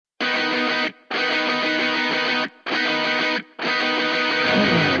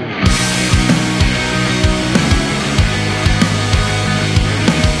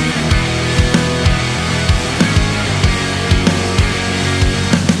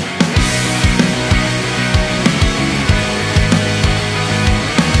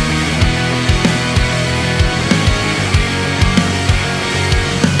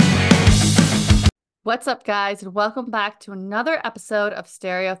What's up, guys, and welcome back to another episode of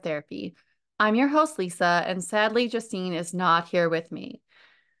Stereotherapy. I'm your host, Lisa, and sadly, Justine is not here with me.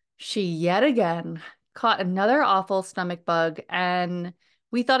 She yet again caught another awful stomach bug, and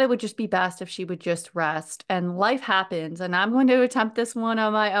we thought it would just be best if she would just rest. And life happens, and I'm going to attempt this one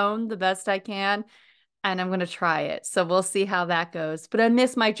on my own the best I can, and I'm going to try it. So we'll see how that goes. But I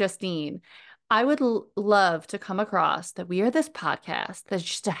miss my Justine. I would love to come across that we are this podcast that's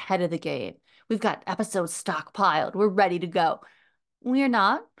just ahead of the game. We've got episodes stockpiled. We're ready to go. We are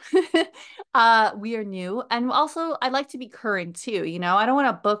not. We are new. And also, I like to be current too. I don't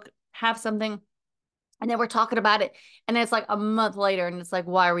want to have something and then we're talking about it. And then it's like a month later, and it's like,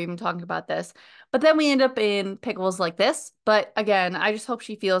 why are we even talking about this? But then we end up in pickles like this. But again, I just hope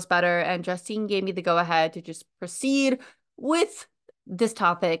she feels better. And Justine gave me the go ahead to just proceed with this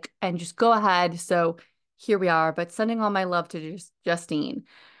topic and just go ahead. So here we are, but sending all my love to Justine.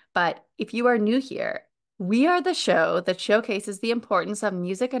 But if you are new here, we are the show that showcases the importance of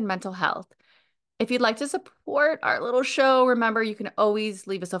music and mental health. If you'd like to support our little show, remember you can always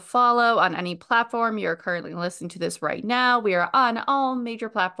leave us a follow on any platform you're currently listening to this right now. We are on all major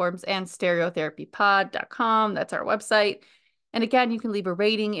platforms and stereotherapypod.com. That's our website. And again, you can leave a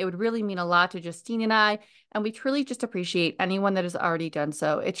rating. It would really mean a lot to Justine and I. And we truly just appreciate anyone that has already done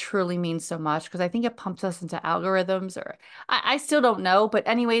so. It truly means so much because I think it pumps us into algorithms, or I still don't know. But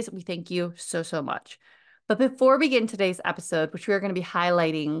anyways, we thank you so, so much. But before we get into today's episode, which we are going to be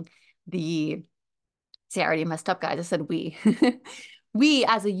highlighting the See, I already messed up, guys. I said we. We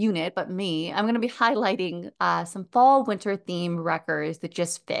as a unit, but me, I'm going to be highlighting some fall winter theme records that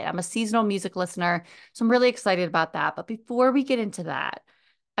just fit. I'm a seasonal music listener, so I'm really excited about that. But before we get into that,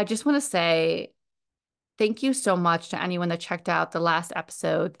 I just want to say thank you so much to anyone that checked out the last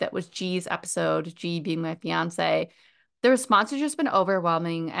episode that was G's episode, G being my fiance. The response has just been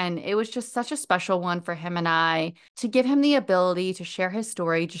overwhelming, and it was just such a special one for him and I. To give him the ability to share his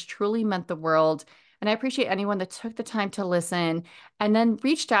story just truly meant the world. And I appreciate anyone that took the time to listen and then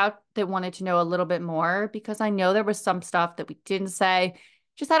reached out that wanted to know a little bit more, because I know there was some stuff that we didn't say,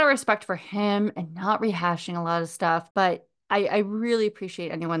 just out of respect for him and not rehashing a lot of stuff. But I really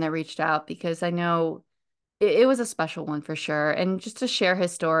appreciate anyone that reached out, because I know it was a special one for sure. And just to share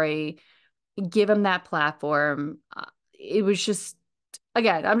his story, give him that platform. It was just,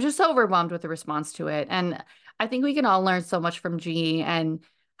 again, I'm just so overwhelmed with the response to it. And I think we can all learn so much from G and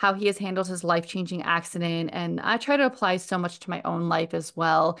how he has handled his life-changing accident. And I try to apply so much to my own life as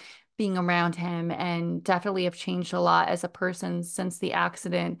well, being around him, and definitely have changed a lot as a person since the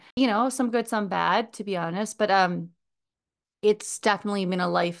accident. Some good, some bad, to be honest. But it's definitely been a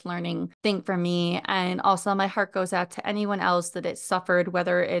life learning thing for me. And also my heart goes out to anyone else that it suffered,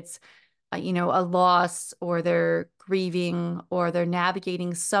 whether it's a loss, or they're grieving, or they're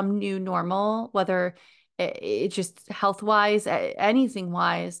navigating some new normal, whether it just health wise, anything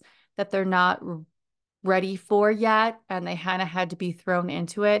wise, that they're not ready for yet. And they kind of had to be thrown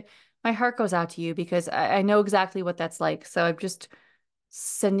into it. My heart goes out to you, because I know exactly what that's like. So I'm just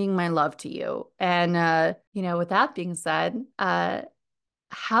sending my love to you. And, with that being said,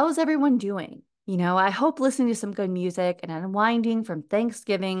 how's everyone doing? I hope listening to some good music and unwinding from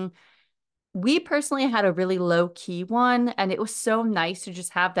Thanksgiving. We personally had a really low key one, and it was so nice to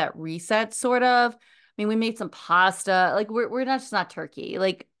just have that reset, sort of. I mean, we made some pasta. Like we're not just not turkey.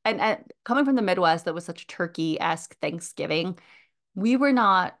 Like, and coming from the Midwest, that was such a turkey-esque Thanksgiving. We were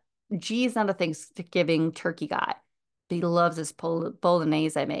not. G's not a Thanksgiving turkey guy. He loves his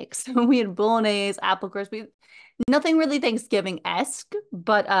bolognese I make. So we had bolognese, apple crisp. Nothing really Thanksgiving-esque,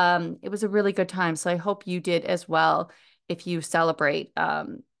 but it was a really good time. So I hope you did as well if you celebrate.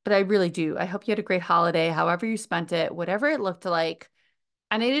 But I really do. I hope you had a great holiday, however you spent it, whatever it looked like.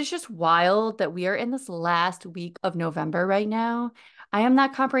 And it is just wild that we are in this last week of November right now. I am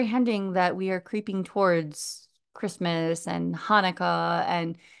not comprehending that we are creeping towards Christmas and Hanukkah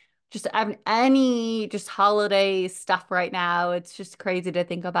and just any just holiday stuff right now. It's just crazy to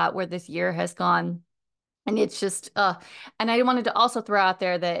think about where this year has gone. And it's just, and I wanted to also throw out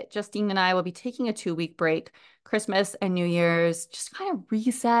there that Justine and I will be taking a 2-week break, Christmas and New Year's, just kind of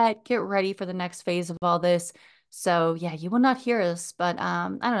reset, get ready for the next phase of all this. So yeah, you will not hear us, but I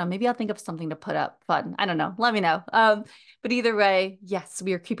don't know, maybe I'll think of something to put up fun. I don't know. Let me know. But either way, yes,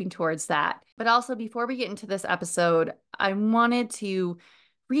 we are creeping towards that. But also, before we get into this episode, I wanted to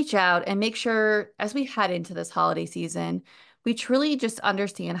reach out and make sure, as we head into this holiday season, we truly just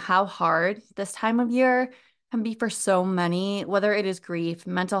understand how hard this time of year can be for so many, whether it is grief,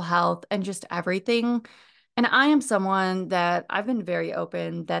 mental health, and just everything. And I am someone that I've been very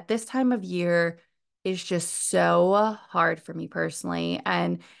open that this time of year is just so hard for me personally.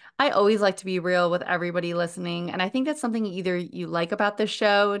 And I always like to be real with everybody listening. And I think that's something either you like about this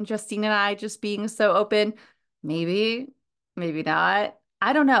show and Justine and I just being so open. Maybe, maybe not.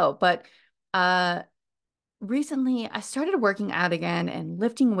 I don't know. But uh recently I started working out again and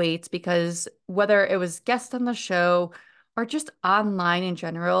lifting weights because whether it was guests on the show or just online in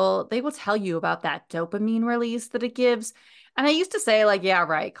general, they will tell you about that dopamine release that it gives. And I used to say, like, yeah,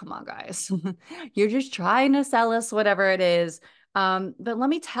 right, come on, guys. You're just trying to sell us whatever it is. But let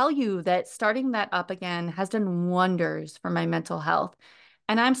me tell you that starting that up again has done wonders for my mental health.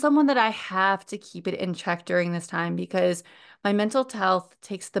 And I'm someone that I have to keep it in check during this time because my mental health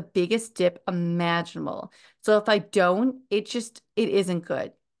takes the biggest dip imaginable. So if I don't, it isn't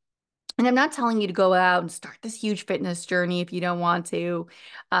good. And I'm not telling you to go out and start this huge fitness journey if you don't want to.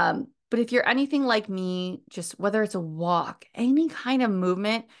 But if you're anything like me, just whether it's a walk, any kind of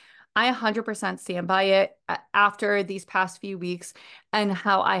movement, I 100% stand by it. After these past few weeks and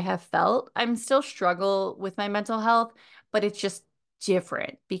how I have felt. I'm still struggle with my mental health, but it's just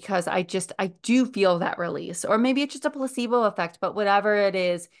different because I do feel that release. Or maybe it's just a placebo effect, but whatever it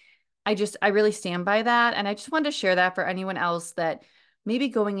is, I really stand by that. And I just wanted to share that for anyone else that maybe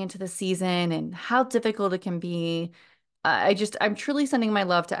going into the season and how difficult it can be. I'm truly sending my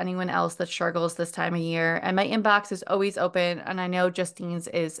love to anyone else that struggles this time of year. And my inbox is always open. And I know Justine's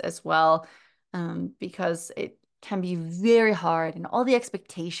is as well, because it can be very hard and all the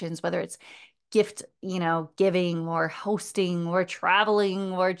expectations, whether it's gift, giving or hosting or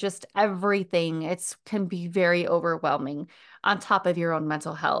traveling or just everything, it's can be very overwhelming on top of your own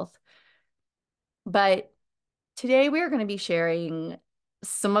mental health. But today we are going to be sharing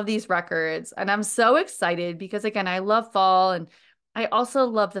some of these records, and I'm so excited because, again, I love fall, and I also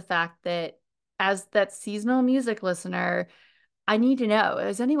love the fact that as that seasonal music listener, I need to know,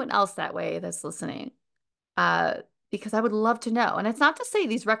 is anyone else that way that's listening? Uh, because I would love to know. And it's not to say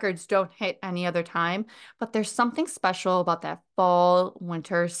these records don't hit any other time, but there's something special about that fall,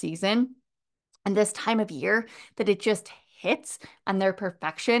 winter season and this time of year that it just hits and their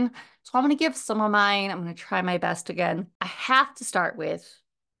perfection. So I'm going to give some of mine. I'm going to try my best again. I have to start with,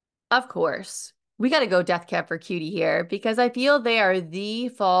 of course, we got to go Death Cab for Cutie here because I feel they are the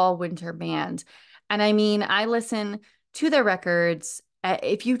fall winter band. And I mean, I listen to their records.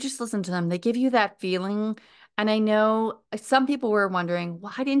 If you just listen to them, they give you that feeling. And I know some people were wondering,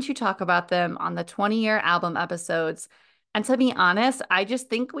 why didn't you talk about them on the 20-year album episodes? And to be honest, I just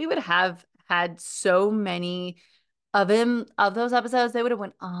think we would have had so many of those episodes. They would have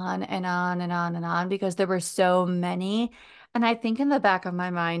went on and on and on and on because there were so many. And I think in the back of my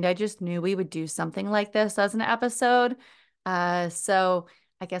mind, I just knew we would do something like this as an episode. So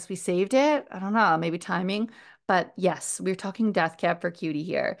I guess we saved it. I don't know, maybe timing. But yes, we're talking Death Cab for Cutie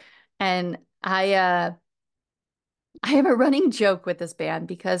here. And I have a running joke with this band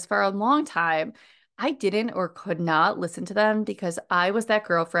because for a long time, I didn't or could not listen to them because I was that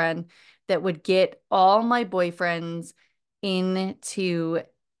girlfriend that would get all my boyfriends into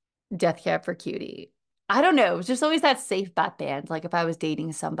Death Cab for Cutie. I don't know. It was just always that safe bet band. Like if I was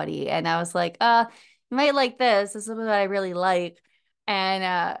dating somebody and I was like, you might like this. This is what I really like.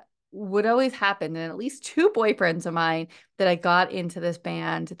 And would always happen. And at least two boyfriends of mine that I got into this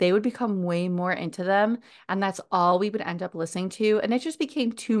band, they would become way more into them. And that's all we would end up listening to. And it just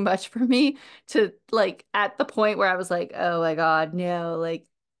became too much for me to like at the point where I was like, oh my God, no, like,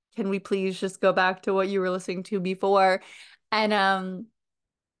 can we please just go back to what you were listening to before? And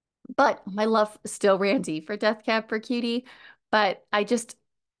but my love still ran deep for Death Cab for Cutie. But I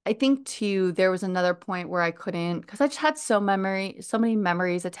think too, there was another point where I couldn't, because I just had so many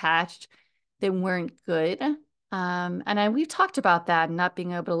memories attached that weren't good. We've talked about that and not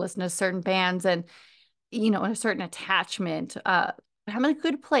being able to listen to certain bands and a certain attachment. I'm in a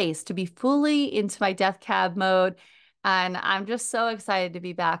good place to be fully into my Death Cab mode. And I'm just so excited to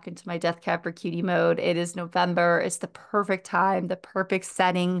be back into my Death Cab for Cutie mode. It is November. It's the perfect time, the perfect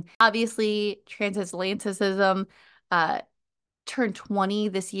setting. Obviously, transatlanticism turned 20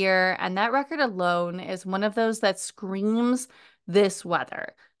 this year, and that record alone is one of those that screams this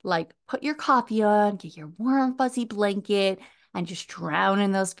weather. Like, put your coffee on, get your warm, fuzzy blanket, and just drown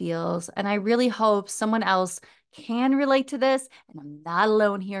in those feels. And I really hope someone else can relate to this. And I'm not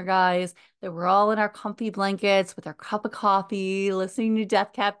alone here, guys, that we're all in our comfy blankets with our cup of coffee, listening to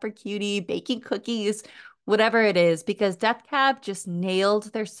Death Cab for Cutie, baking cookies, whatever it is, because Death Cab just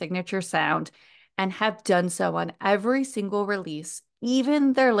nailed their signature sound and have done so on every single release,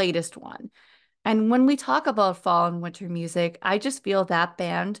 even their latest one. And when we talk about fall and winter music, I just feel that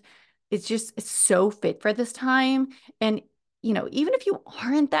band it's so fit for this time. And even if you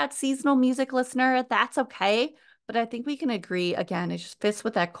aren't that seasonal music listener, that's okay. but I think we can agree again, it just fits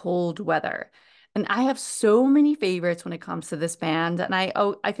with that cold weather. And I have so many favorites when it comes to this band, and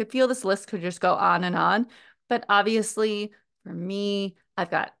I could feel this list could just go on and on. But obviously, for me,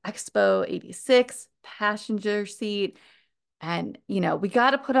 I've got Expo 86, Passenger Seat, and we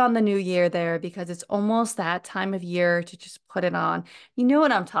got to put on the new year there because it's almost that time of year to just put it on. You know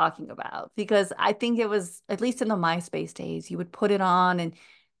what I'm talking about because I think it was at least in the MySpace days, you would put it on and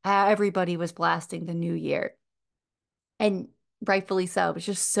everybody was blasting the new year. And rightfully so. It was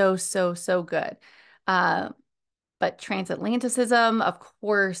just so, so, so good. Uh, but Transatlanticism, of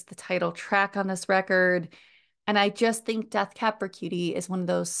course, the title track on this record. And I just think Death Cab for Cutie is one of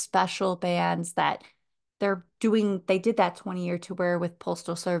those special bands that they did that 20-year tour with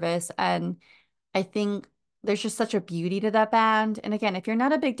Postal Service. And I think there's just such a beauty to that band. And again, if you're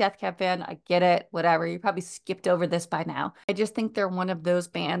not a big Death Cab fan, I get it, whatever. You probably skipped over this by now. I just think they're one of those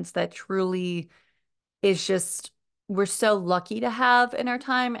bands that truly is just we're so lucky to have in our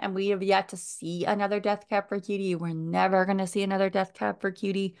time, and we have yet to see another Death Cab for Cutie. We're never going to see another Death Cab for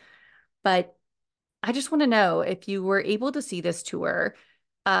Cutie. But I just want to know if you were able to see this tour,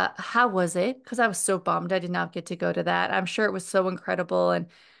 how was it? Because I was so bummed I did not get to go to that. I'm sure it was so incredible. And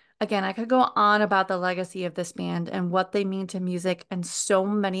again, I could go on about the legacy of this band and what they mean to music and so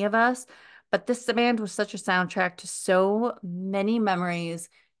many of us. But this band was such a soundtrack to so many memories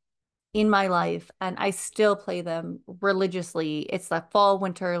in my life, and I still play them religiously. It's that fall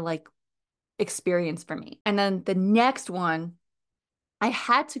winter like experience for me. And then the next one I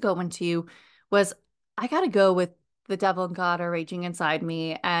had to go into was I got to go with The Devil and God Are Raging Inside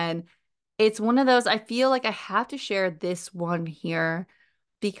Me. And it's one of those I feel like I have to share this one here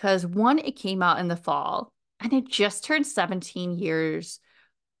because one, it came out in the fall and it just turned 17 years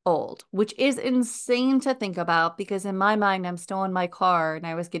old, which is insane to think about because in my mind, I'm still in my car and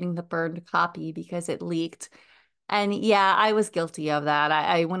I was getting the burned copy because it leaked. And yeah, I was guilty of that.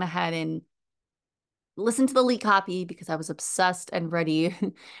 I went ahead and listened to the leak copy because I was obsessed and ready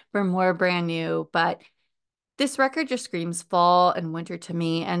for more brand new. But this record just screams fall and winter to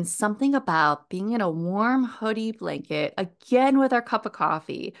me, and something about being in a warm hoodie blanket, again with our cup of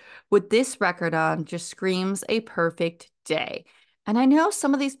coffee, with this record on just screams a perfect day. And I know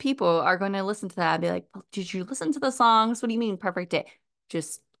some of these people are going to listen to that and be like, well, did you listen to the songs? What do you mean perfect day?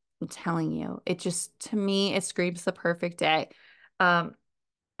 Just, I'm telling you, it just, to me, it screams the perfect day. Um,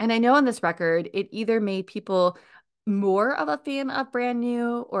 and I know on this record, it either made people more of a fan of Brand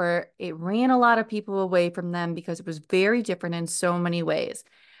New or it ran a lot of people away from them because it was very different in so many ways.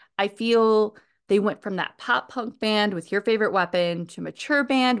 I feel they went from that pop punk band with Your Favorite Weapon to mature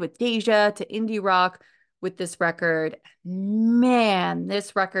band with Deja to indie rock with this record. Man,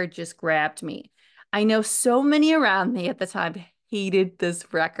 this record just grabbed me. I know so many around me at the time hated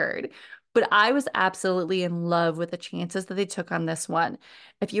this record, but I was absolutely in love with the chances that they took on this one.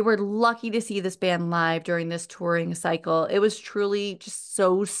 If you were lucky to see this band live during this touring cycle, it was truly just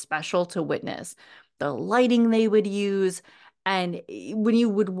so special to witness. The lighting they would use, and when you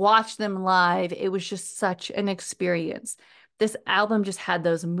would watch them live, it was just such an experience. This album just had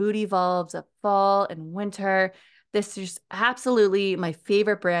those moody vibes of fall and winter. This is absolutely my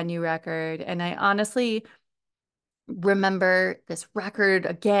favorite brand new record. And I honestly remember this record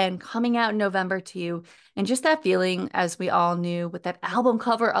again coming out in November too. And just that feeling, as we all knew, with that album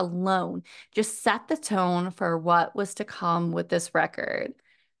cover alone, just set the tone for what was to come with this record.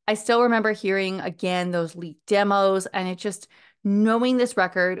 I still remember hearing again those leaked demos, and it just knowing this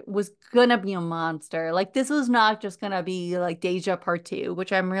record was gonna be a monster. Like this was not just gonna be like Deja Part 2,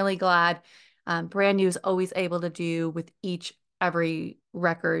 which I'm really glad Brand New is always able to do with every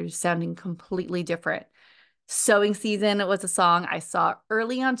record sounding completely different. Sewing Season was a song I saw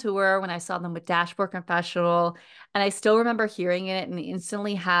early on tour when I saw them with Dashboard Confessional. And I still remember hearing it and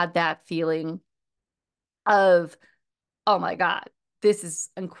instantly had that feeling of, oh my God, this is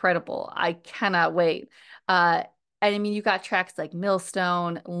incredible. I cannot wait. And I mean, you got tracks like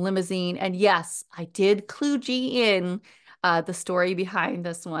Millstone, Limousine, and yes, I did clue G in the story behind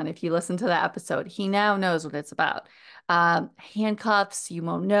this one. If you listen to the episode, he now knows what it's about. Handcuffs, You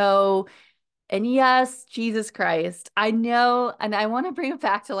Won't Know, and yes, Jesus Christ. I know, and I want to bring it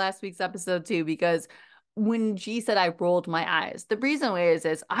back to last week's episode too, because when G said I rolled my eyes, the reason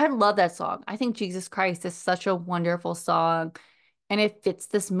is I love that song. I think Jesus Christ is such a wonderful song and it fits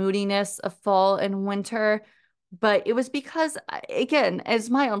this moodiness of fall and winter. But it was because, again, it's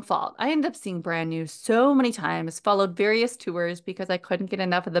my own fault. I ended up seeing Brand New so many times, followed various tours because I couldn't get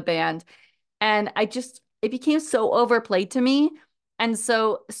enough of the band. And it became so overplayed to me. And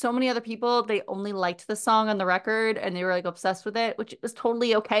so many other people, they only liked the song on the record and they were like obsessed with it, which was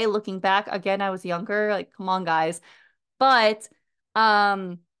totally okay looking back. Again, I was younger, like, come on, guys. But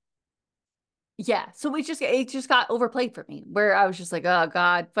um yeah, so it just got overplayed for me where I was just like, oh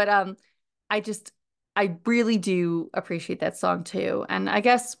God. But I just I really do appreciate that song too. And I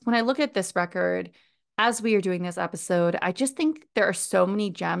guess when I look at this record, as we are doing this episode, I just think there are so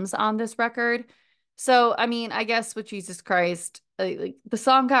many gems on this record. So I mean, I guess with Jesus Christ, like the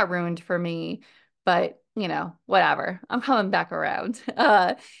song got ruined for me, but whatever. I'm coming back around.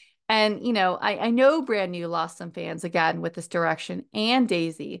 And I know Brand New lost some fans again with this direction and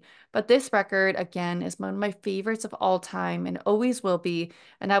Daisy, but this record again is one of my favorites of all time and always will be.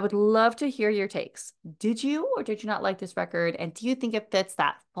 And I would love to hear your takes. Did you or did you not like this record? And do you think it fits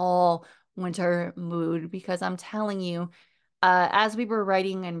that fall winter mood? Because I'm telling you, as we were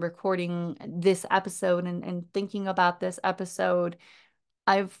writing and recording this episode and thinking about this episode,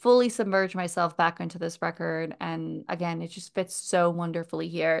 I've fully submerged myself back into this record. And again, it just fits so wonderfully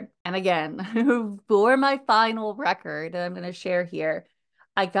here. And again, for my final record that I'm going to share here,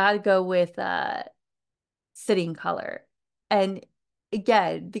 I got to go with Sitting Color. And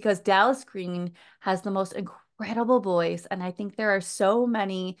again, because Dallas Green has the most incredible voice, and I think there are so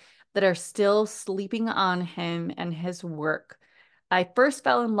many that are still sleeping on him and his work. I first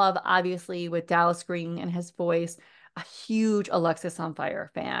fell in love, obviously, with Dallas Green and his voice, a huge Alexis on Fire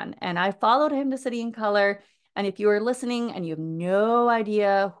fan, and I followed him to City in Color. And if you are listening and you have no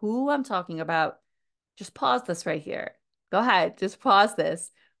idea who I'm talking about, just pause this right here. Go ahead, just pause this,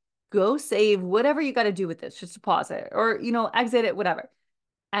 go save whatever you got to do with this, just to pause it or, exit it, whatever.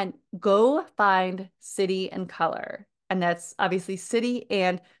 And go find City and Color. And that's obviously City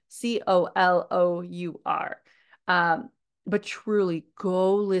and Colour. But truly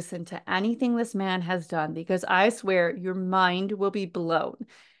go listen to anything this man has done because I swear your mind will be blown.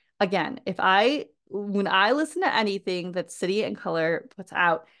 Again, when I listen to anything that City and Color puts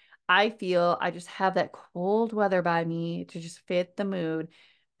out, I feel I just have that cold weather by me to just fit the mood.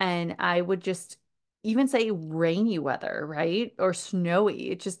 And I would just even say rainy weather, right? Or snowy.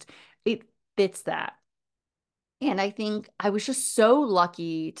 It fits that. And I think I was just so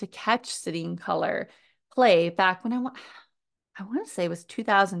lucky to catch City and Color play back when I want to say it was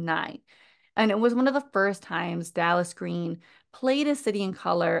 2009. And it was one of the first times Dallas Green played a City in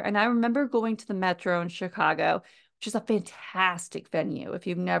Color. And I remember going to the Metro in Chicago, which is a fantastic venue. If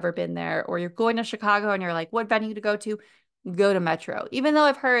you've never been there or you're going to Chicago and you're like, what venue to? Go to Metro. Even though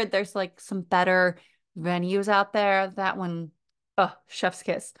I've heard there's like some better venues out there, that one, oh, chef's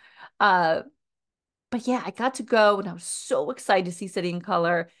kiss. Uh, but yeah, I got to go and I was so excited to see City in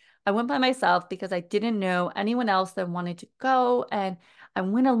Color. I went by myself because I didn't know anyone else that wanted to go. And I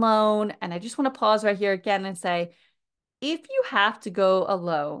went alone. And I just want to pause right here again and say, if you have to go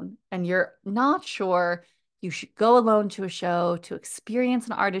alone and you're not sure you should go alone to a show to experience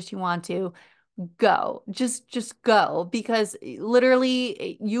an artist you want to, go. Just go because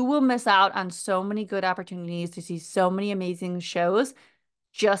literally you will miss out on so many good opportunities to see so many amazing shows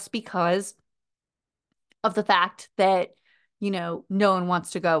just because of the fact that, no one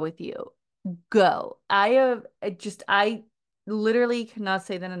wants to go with you. Go. I literally cannot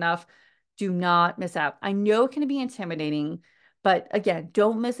say that enough. Do not miss out. I know it can be intimidating, but again,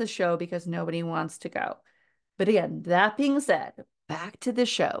 don't miss a show because nobody wants to go. But again, that being said, back to the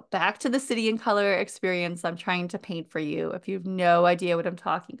show, back to the City and Color experience I'm trying to paint for you if you have no idea what I'm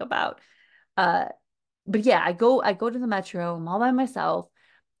talking about. Uh, but yeah, I go to the Metro, I'm all by myself.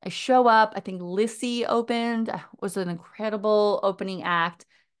 I show up. I think Lissy opened, was an incredible opening act.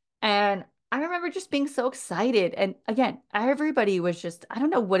 And I remember just being so excited. And again, everybody was just, I don't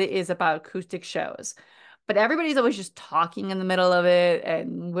know what it is about acoustic shows, but everybody's always just talking in the middle of it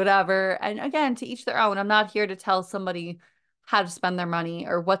and whatever. And again, to each their own. I'm not here to tell somebody how to spend their money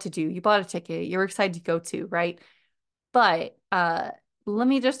or what to do. You bought a ticket, you're excited to go to, right? But let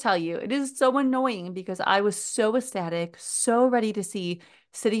me just tell you, it is so annoying because I was so ecstatic, so ready to see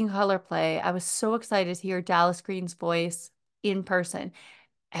City and Color play. I was so excited to hear Dallas Green's voice in person.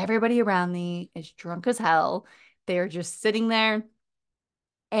 Everybody around me is drunk as hell. They're just sitting there.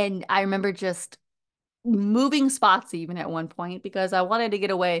 And I remember just moving spots even at one point because I wanted to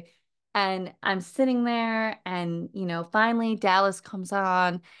get away. And I'm sitting there, and finally Dallas comes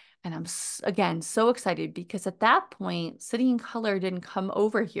on, and I'm again so excited because at that point, City and Color didn't come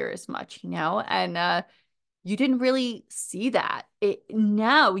over here as much, and you didn't really see that.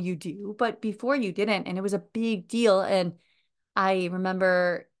 Now you do, but before you didn't, and it was a big deal. And I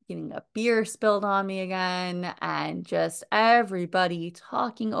remember getting a beer spilled on me again, and just everybody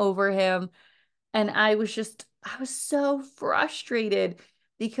talking over him. And I was just I was so frustrated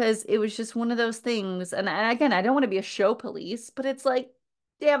because it was just one of those things. And again, I don't want to be a show police, but it's like,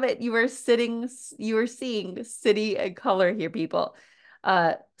 damn it, you were seeing City and Color here, people.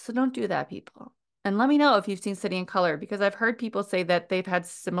 So don't do that, people. And let me know if you've seen City and Color because I've heard people say that they've had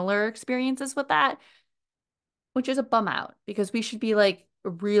similar experiences with that, which is a bum out because we should be like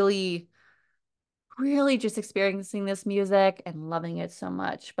really, really just experiencing this music and loving it so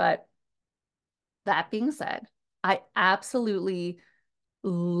much. But that being said, I absolutely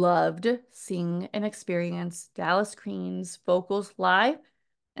loved seeing and experience Dallas Green's vocals live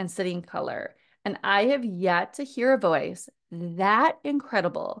and City in Color. And I have yet to hear a voice that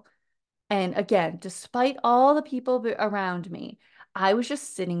incredible. And again, despite all the people around me, I was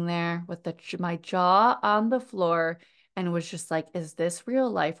just sitting there with my jaw on the floor and was just like, is this real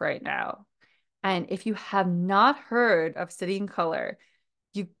life right now? And if you have not heard of City in Color,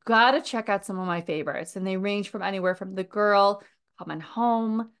 you gotta check out some of my favorites. And they range from anywhere from The Girl, Coming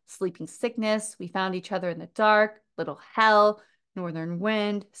Home, Sleeping Sickness, We Found Each Other in the Dark, Little Hell, Northern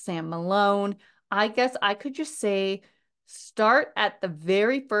Wind, Sam Malone. I guess I could just say start at the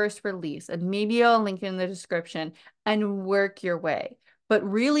very first release, and maybe I'll link it in the description and work your way. But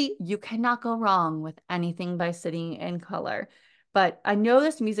really, you cannot go wrong with anything by City in Color. But I know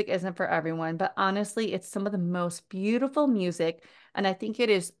this music isn't for everyone, but honestly, it's some of the most beautiful music and I think it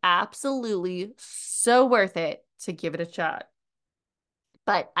is absolutely so worth it to give it a shot.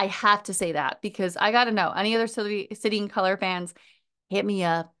 But I have to say that because I got to know any other City and Color fans, hit me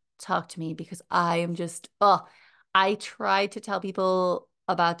up, talk to me because I am just, oh, I tried to tell people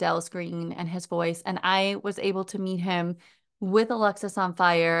about Dallas Green and his voice, and I was able to meet him with Alexis on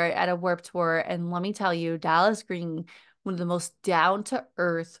Fire at a Warped Tour. And let me tell you, Dallas Green, one of the most down to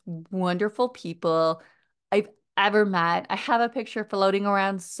earth, wonderful people I've ever met. I have a picture floating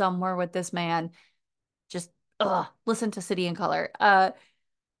around somewhere with this man. Just, listen to City and Color.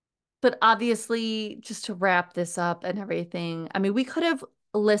 But obviously, just to wrap this up and everything, I mean, we could have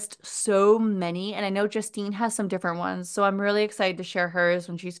list so many, and I know Justine has some different ones, so I'm really excited to share hers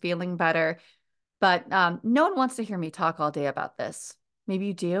when she's feeling better. But no one wants to hear me talk all day about this. Maybe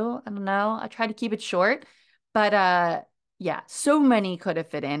you do. I don't know. I try to keep it short, but yeah, so many could have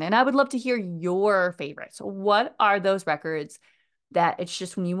fit in, and I would love to hear your favorites. What are those records that it's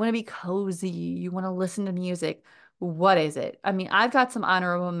just when you want to be cozy, you want to listen to music? What is it? I mean, I've got some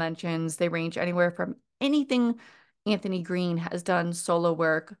honorable mentions. They range anywhere from anything Anthony Green has done solo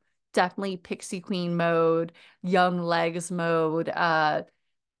work, definitely Pixie Queen mode, Young Legs mode,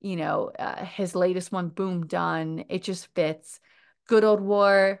 his latest one, Boom Done. It just fits. Good Old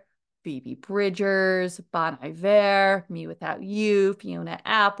War, Phoebe Bridgers, Bon Iver, Me Without You, Fiona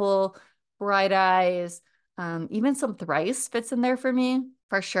Apple, Bright Eyes, even some Thrice fits in there for me,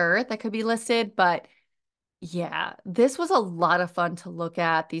 for sure. That could be listed, but yeah, this was a lot of fun to look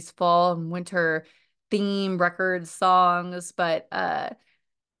at, these fall and winter theme record songs, but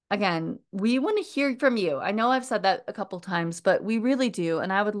again, we want to hear from you. I know I've said that a couple times, but we really do.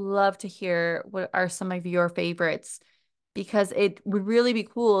 And I would love to hear what are some of your favorites because it would really be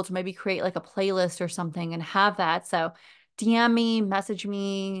cool to maybe create like a playlist or something and have that. So DM me, message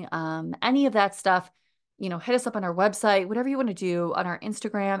me, any of that stuff. Hit us up on our website, whatever you want to do on our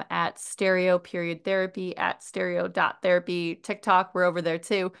Instagram at stereo period therapy at stereo.therapy. TikTok, we're over there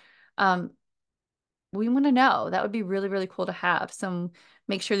too. Um, we want to know. That would be really, really cool to have. So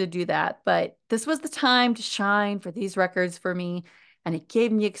make sure to do that. But this was the time to shine for these records for me. And it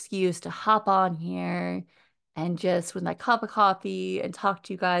gave me excuse to hop on here and just with my cup of coffee and talk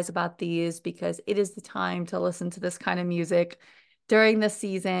to you guys about these because it is the time to listen to this kind of music during this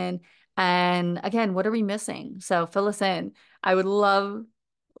season. And again, what are we missing? So fill us in. I would love,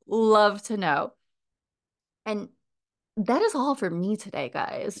 love to know. And that is all for me today,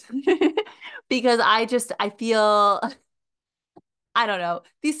 guys. Because I feel, I don't know.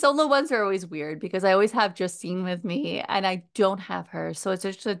 These solo ones are always weird because I always have Justine with me and I don't have her. So it's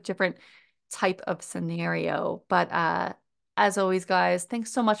just a different type of scenario. But as always, guys,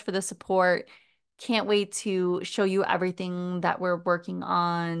 thanks so much for the support. Can't wait to show you everything that we're working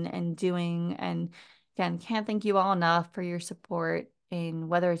on and doing. And again, can't thank you all enough for your support in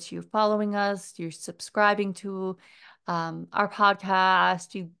whether it's you following us, you're subscribing to our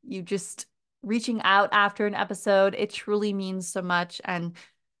podcast, you just reaching out after an episode. It truly means so much and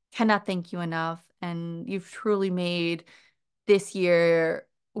cannot thank you enough. And you've truly made this year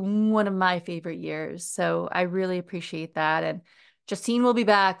one of my favorite years. So I really appreciate that. And Justine will be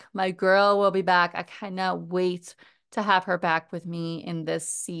back. My girl will be back. I cannot wait to have her back with me in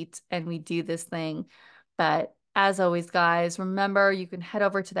this seat and we do this thing. But As always, guys, remember you can head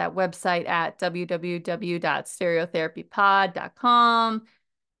over to that website at www.stereotherapypod.com.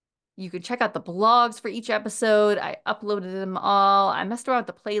 You can check out the blogs for each episode. I uploaded them all. I messed around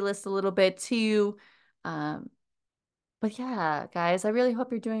with the playlist a little bit too. Um, but yeah, guys, I really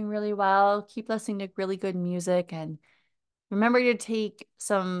hope you're doing really well. Keep listening to really good music and remember to take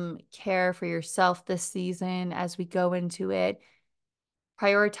some care for yourself this season as we go into it.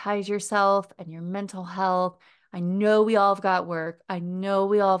 Prioritize yourself and your mental health. I know we all have got work. I know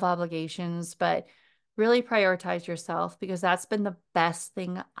we all have obligations, but really prioritize yourself because that's been the best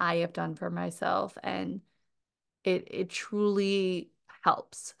thing I have done for myself and it truly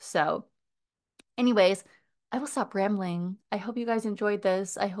helps. So, anyways, I will stop rambling. I hope you guys enjoyed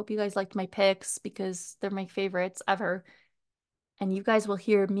this. I hope you guys liked my picks because they're my favorites ever. And you guys will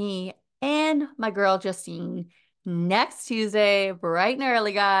hear me and my girl Justine next Tuesday, bright and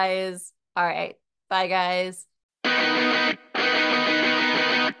early, guys. All right. Bye, guys.